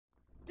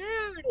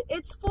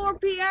it's 4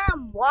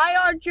 p.m. Why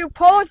aren't you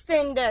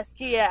posting this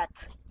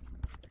yet?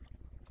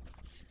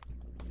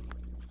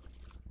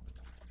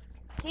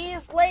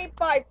 He's late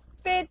by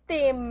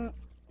 50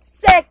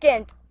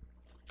 seconds.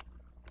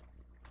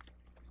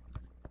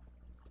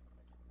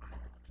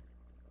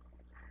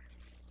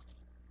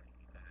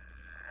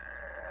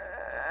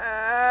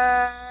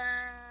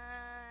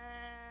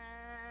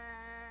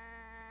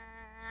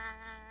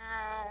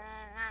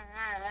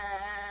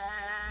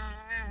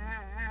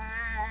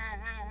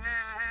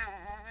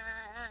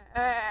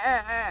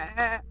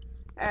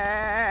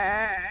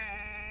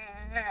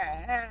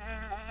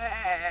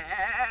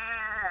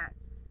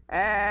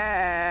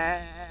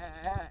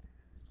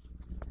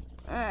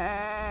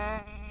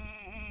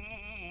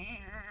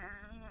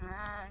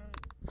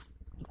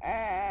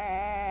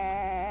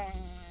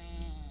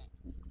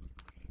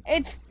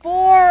 It's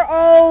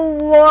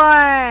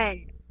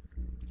 4:01.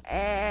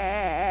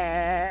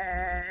 Hey,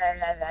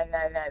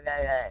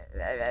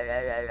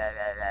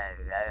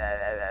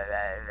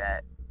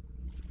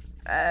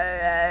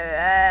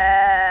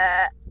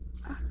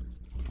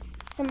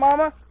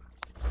 Mama.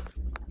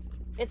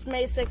 It's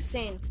May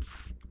 16th.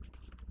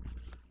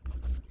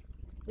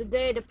 The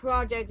day the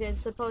project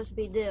is supposed to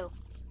be due.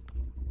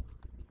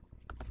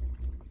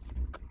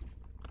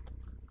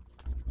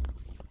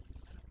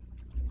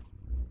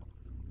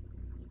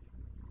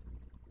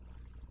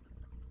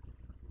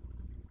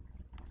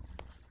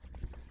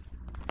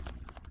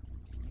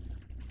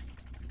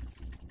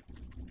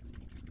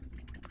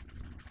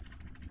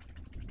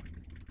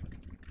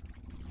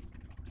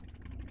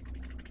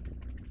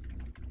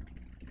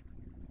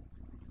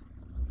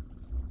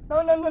 No.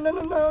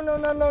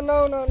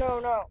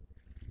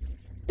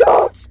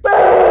 Don't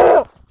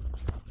spam!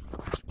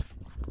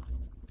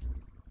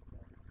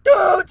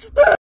 Don't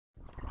spam!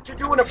 To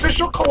do an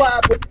official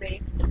collab with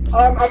me.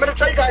 I'm going to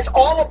tell you guys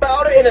all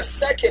about it in a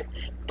second.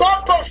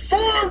 But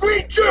before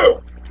we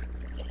do,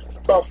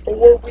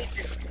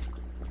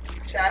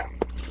 chat,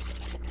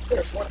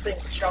 there's one thing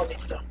that y'all need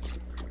to know.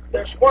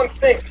 There's one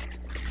thing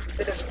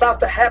that is about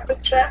to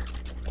happen, chat.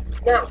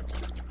 Now,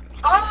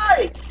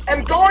 I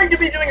am going to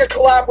be doing a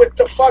collab with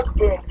the Fuck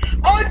Boom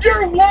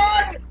under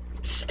one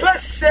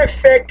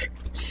specific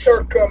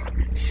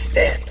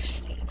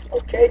circumstance.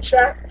 Okay,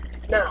 chat?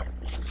 Now,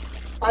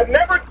 I've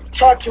never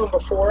talked to him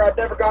before. I've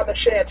never gotten the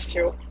chance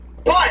to.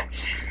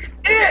 But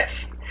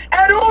if,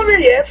 and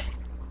only if,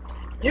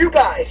 you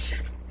guys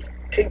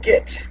can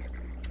get,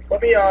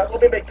 let me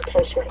make the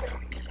post right now.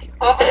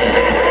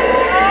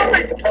 I'll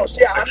make the post.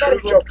 Yeah, I'm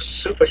not joking.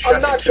 Super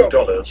chat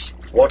 $2.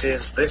 What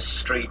is this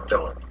street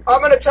dog?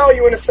 I'm gonna tell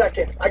you in a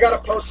second. I gotta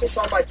post this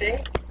on my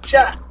thing.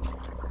 Chat.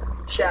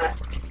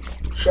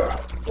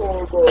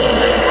 Oh, God.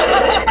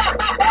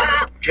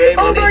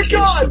 Jamie Nicky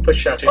super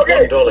chatted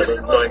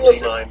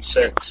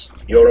 $1.99.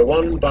 You're a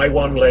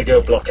 1x1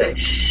 Lego blockade.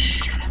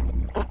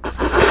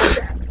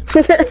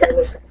 Okay,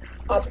 listen.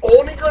 I'm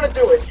only gonna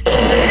do it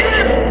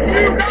if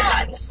you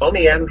guys.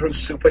 Only Andrew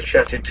super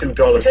chatted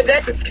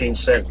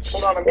 $2.15.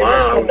 Hold on, I'm getting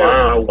this one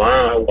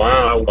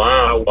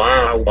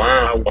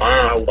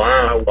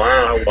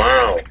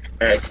Wow.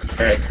 Egg.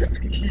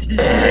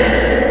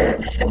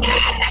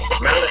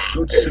 Malik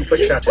Good super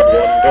chatted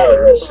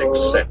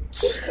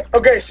 $1.06.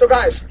 Okay, so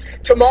guys,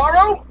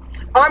 tomorrow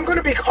I'm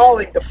gonna be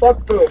calling the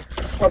Fuck Boom.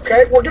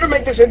 Okay, we're gonna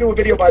make this into a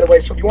video, by the way.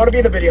 So if you want to be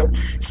in the video,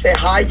 say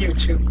hi,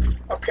 YouTube.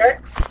 Okay,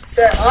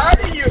 say hi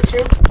to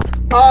YouTube.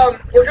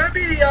 We're gonna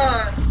be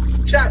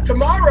chat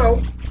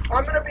tomorrow.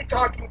 I'm gonna be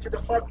talking to the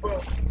Fuck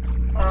Boom,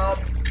 and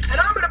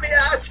I'm gonna be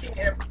asking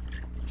him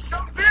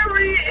some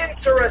very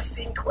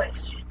interesting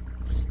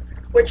questions.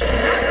 Which, by the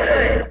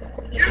way,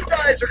 you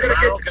guys are gonna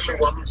get to choose.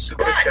 One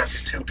super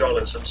chatted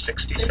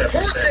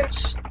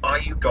 $2.67. Are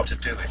you got to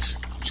do it?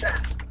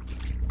 Chat.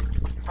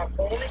 I'm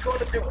only going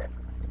to do it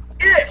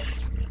if,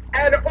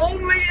 and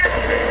only if.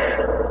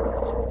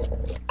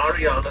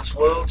 Ariana's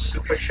World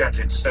super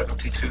chatted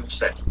 72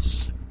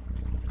 cents.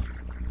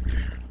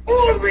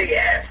 Only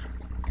if.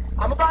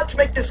 I'm about to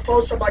make this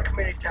post on my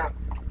community tab.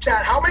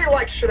 Chat, how many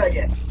likes should I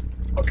get?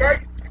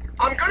 Okay?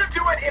 I'm going to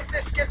do it if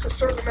this gets a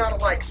certain amount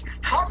of likes.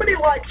 How many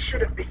likes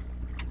should it be?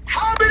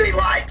 How many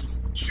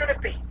likes should it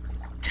be?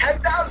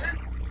 10,000?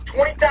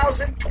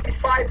 20,000?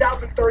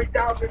 25,000?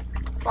 30,000?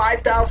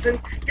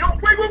 5,000? Yo,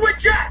 wait,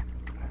 chat!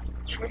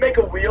 Should we make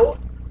a wheel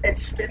and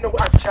spin the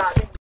wheel?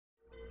 Chat.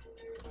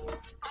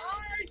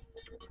 I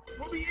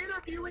will be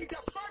interviewing the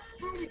Fuck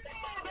Boom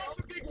tomorrow. That's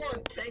a big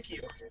one. Thank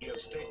you. Yo,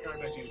 steak I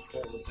bet you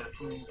call that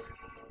boom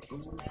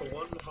for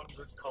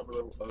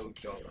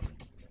 $100.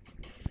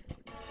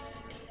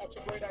 That's a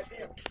great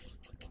idea.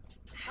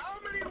 How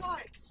many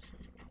likes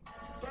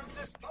does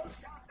this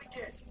post have to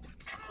get?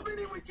 How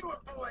many we do it,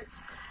 boys?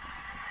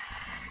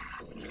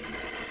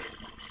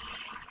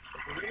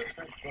 The Gorilla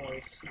Tag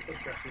Boys super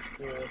chatted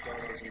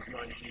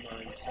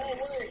 $4.99. Oh,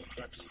 wait.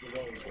 That's the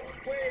wrong one.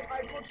 Wait,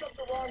 I looked up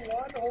the wrong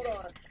one. Hold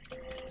on.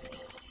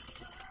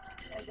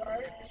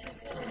 Alright.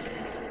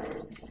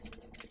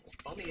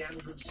 Omni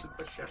Andrew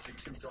super chatted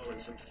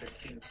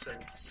 $2.15.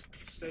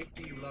 Steak,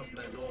 do you love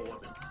men or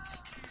women?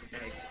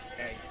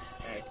 Egg.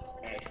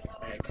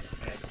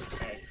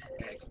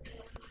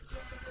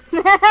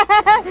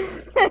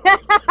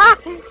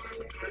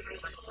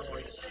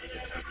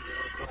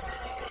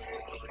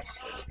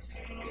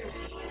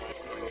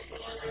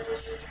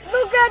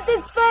 Look at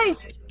his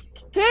face.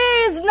 He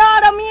is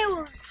not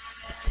amused.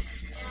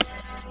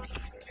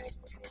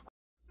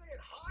 Saying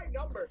high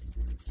numbers.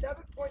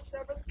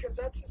 7.7 because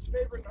that's his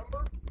favorite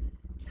number.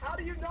 How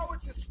do you know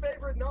it's his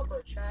favorite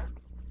number, chat?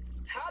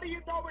 How do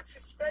you know it's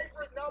his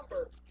favorite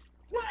number?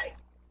 Wait!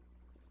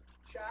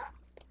 Chat.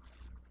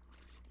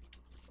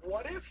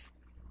 What if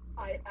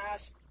I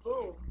ask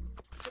Boom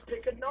to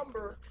pick a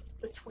number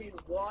between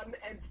 1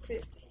 and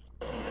 50?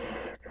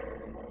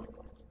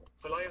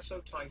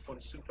 Palaiso Typhoon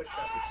Super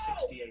Chatted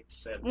 68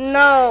 cents.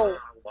 No.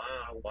 Wow,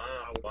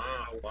 wow,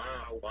 wow,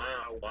 wow,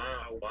 wow,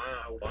 wow,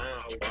 wow,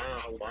 wow,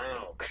 wow,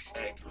 wow.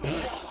 Egg.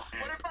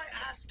 What if I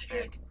ask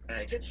him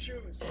to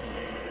choose?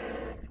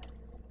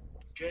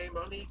 J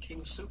Money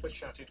King Super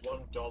Chatted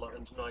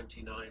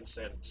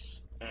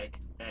 $1.99. Egg,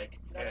 egg,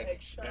 Not egg,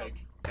 egg, shut up.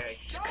 egg, egg.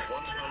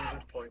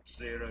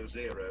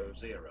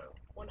 100.000.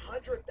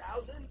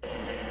 100,000? Oh,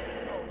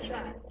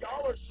 chat.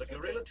 Y'all are The stupid.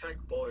 Gorilla Tag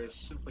Boys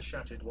Super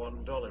Chatted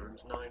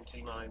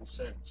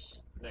 $1.99.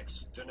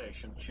 Next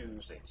donation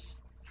chooses.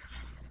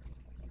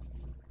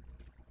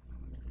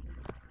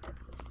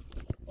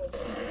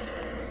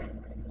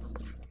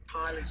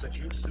 Kylie's a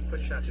Juice Super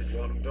Chatted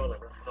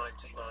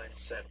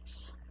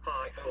 $1.99.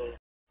 Hi, all.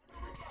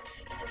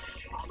 I'm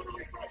gonna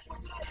refresh.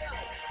 What's it up now?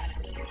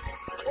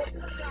 What's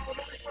it up now? I'm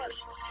gonna refresh.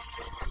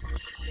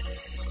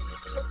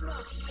 What's it up?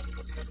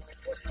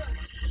 What's it up?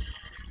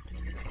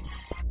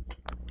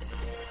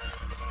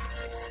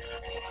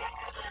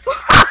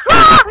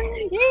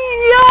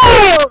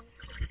 Yo!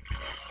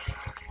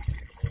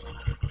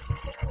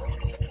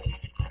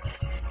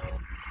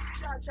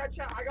 Chat.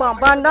 I Bum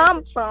got bum a dum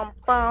message. bum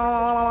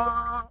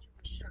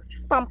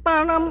bum bum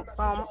bum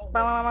bum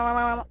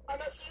bum. I'm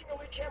messaging the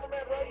lead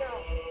cameraman right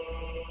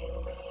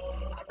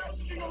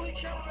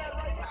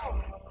now.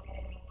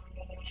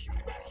 She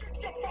messaged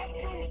the fuck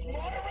Bruce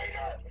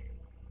moderator.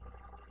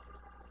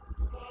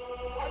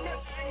 I'm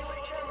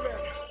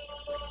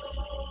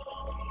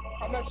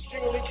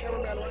messaging the lead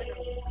cameraman right now.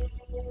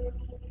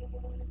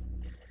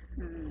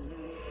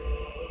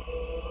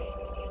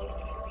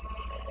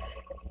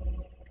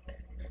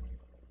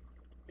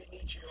 We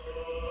need you.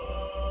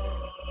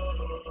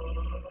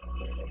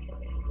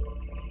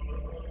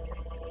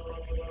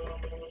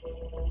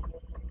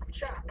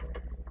 Chat.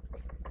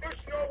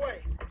 There's no way.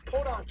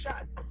 Hold on,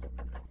 chat.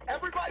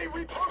 Everybody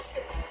repost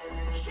it.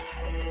 Chat,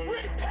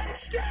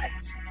 repost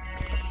it.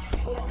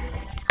 Hold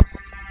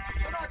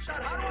on,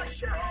 chat. How do I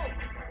share home?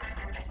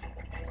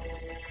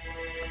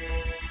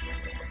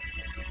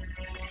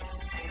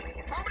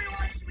 How many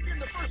likes did we get in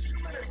the first 2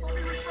 minutes? Let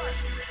me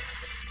refresh.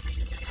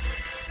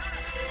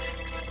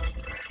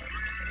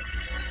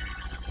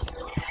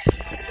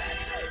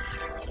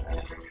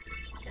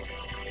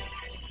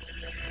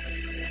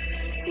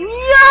 Yo!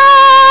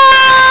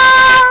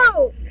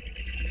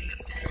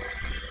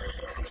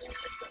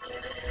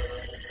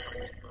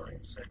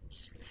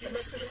 I'm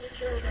messaging the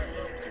cameraman.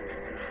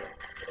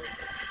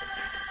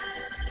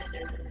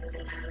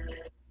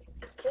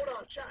 Hold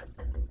on, chat.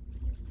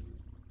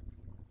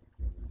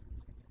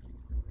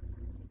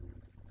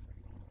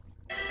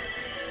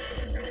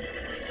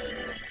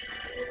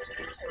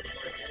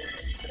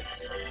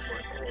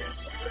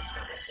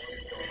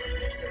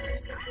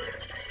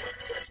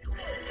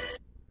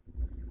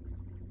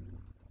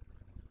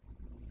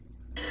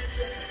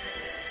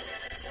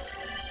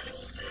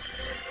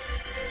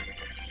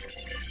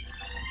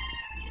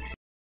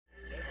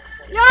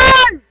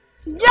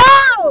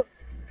 Yo!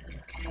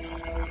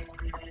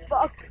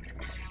 Fuck.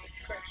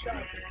 Okay,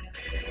 chat.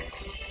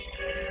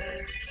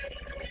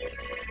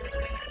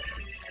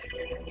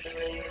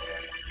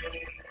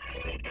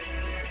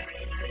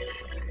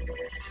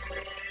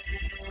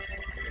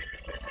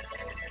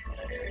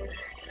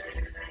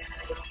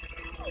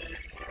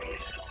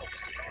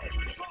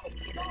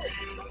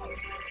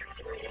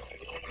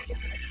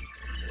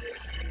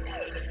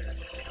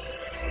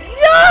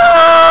 Yo!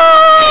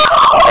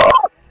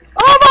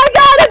 Oh my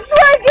god, it's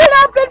ranking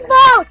up in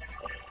votes!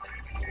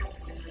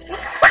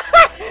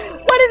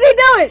 What is he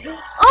doing?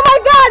 Oh my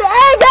god,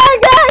 egg!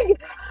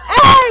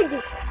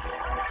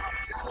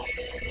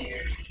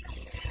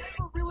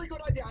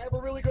 I have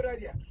a really good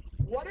idea.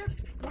 What if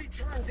we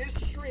turn this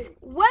stream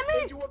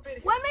into a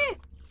video? Let me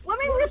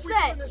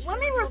reset.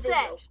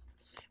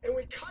 And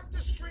we cut the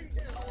stream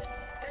down,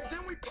 and then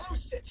we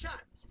post it.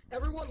 Chat.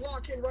 Everyone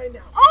lock in right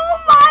now.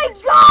 Oh my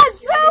god,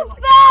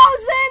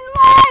 2,000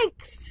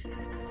 likes!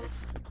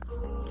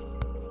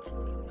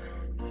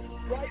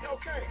 Right,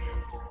 okay.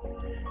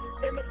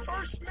 In the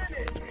first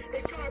minute,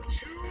 it got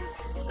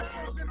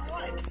 2,000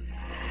 likes.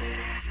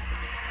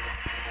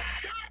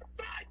 Got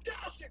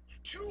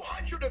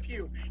 5,200 of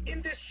you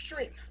in this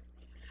stream.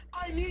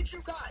 I need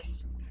you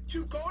guys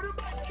to go to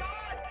my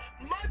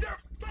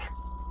motherfucker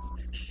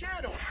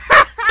channel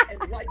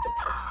and like the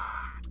post.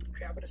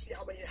 Okay, I'm gonna see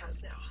how many it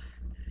has now.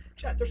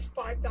 Chat, there's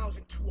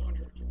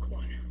 5,200 of you. Come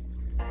on.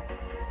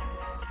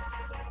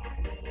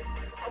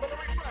 I'm gonna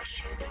refresh.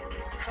 refresh.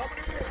 How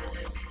many do we have?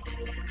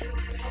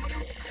 How many?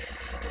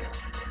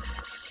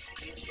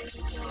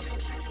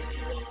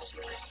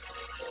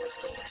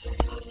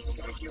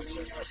 Thank you,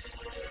 Lucas.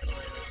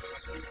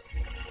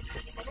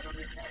 I'm gonna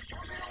refresh.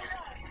 How many do we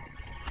have?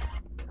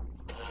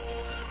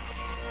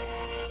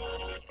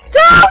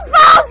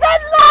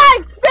 2,000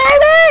 likes,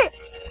 baby!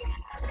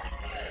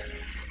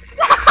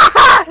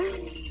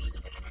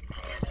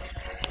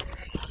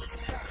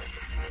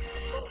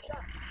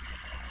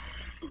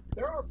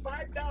 There are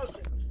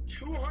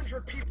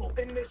 5,200 people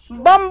in this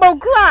stream. Bumble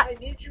crap. I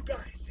need you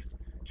guys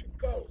to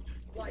go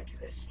like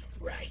this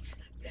right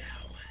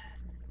now.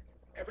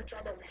 Every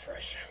time I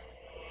refresh.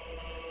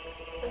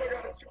 Oh my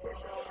god, it's super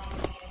exciting.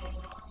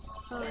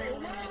 Hey,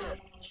 whoever!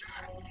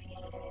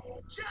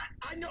 Chat!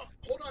 I know!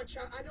 Hold on,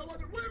 chat. I know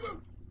other.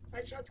 Woo! I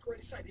just had the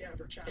greatest idea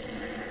ever, chat.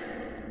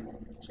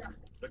 Chat.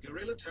 The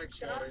Gorilla Tag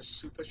Boys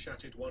super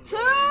chatted $1.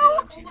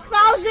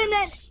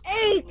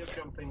 2008. A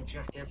jumping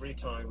jack every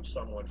time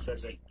someone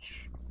says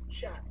H.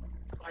 Chat.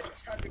 I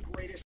just had the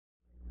greatest.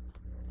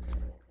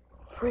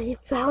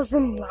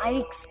 3,000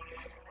 likes.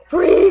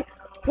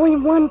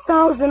 3.1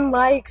 thousand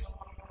likes.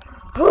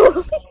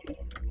 Holy.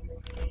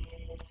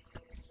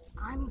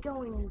 I'm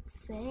going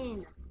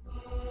insane.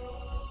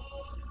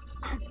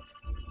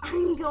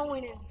 I'm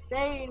going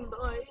insane,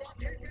 boy.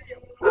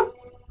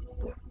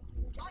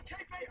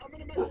 I'm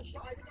gonna message.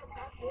 I think I'm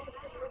out.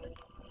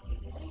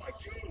 Oh my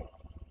God.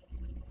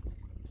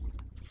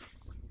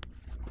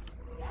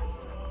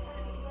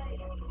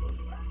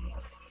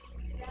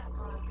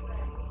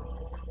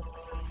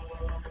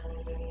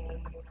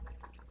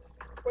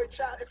 Wait,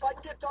 chat. If I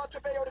can get Dante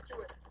Bayo to do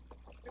it,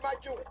 we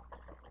might do it.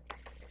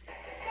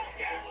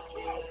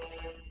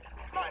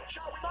 Right,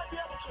 chat. We might be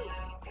able to.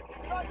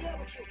 We might be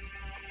able to.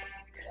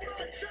 Hold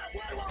on, chat.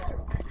 Wait.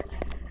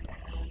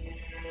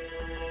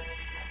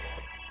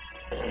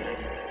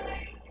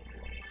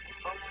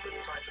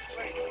 Ultimate Titan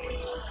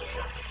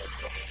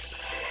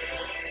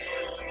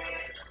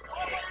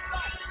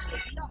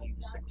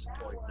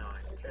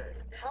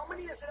How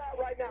many is it at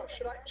right now?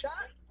 Should I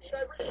chat? Should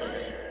I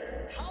refresh?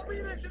 How many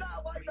is it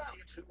at right now?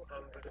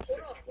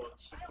 251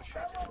 super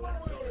chatted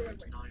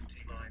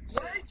 $1.99.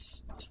 Right?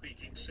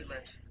 Speaking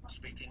Silet.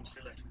 Speaking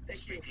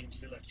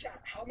Silet.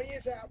 Chat, how many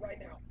is it at right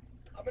now?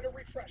 I'm gonna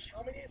refresh.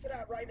 How many is it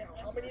at right now?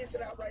 How many is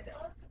it at right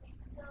now?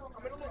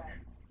 I'm gonna look.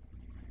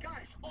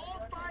 Guys,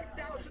 all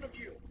 5,000 of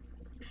you,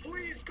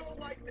 please go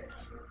like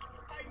this.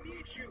 I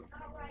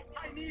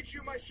need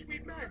you, my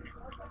sweet men.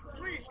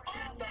 Please,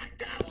 all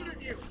 5,000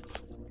 of you.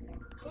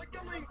 Click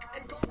the link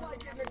and go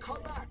like it and then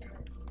come back.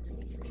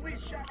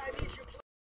 Please, chat, I need you. Please.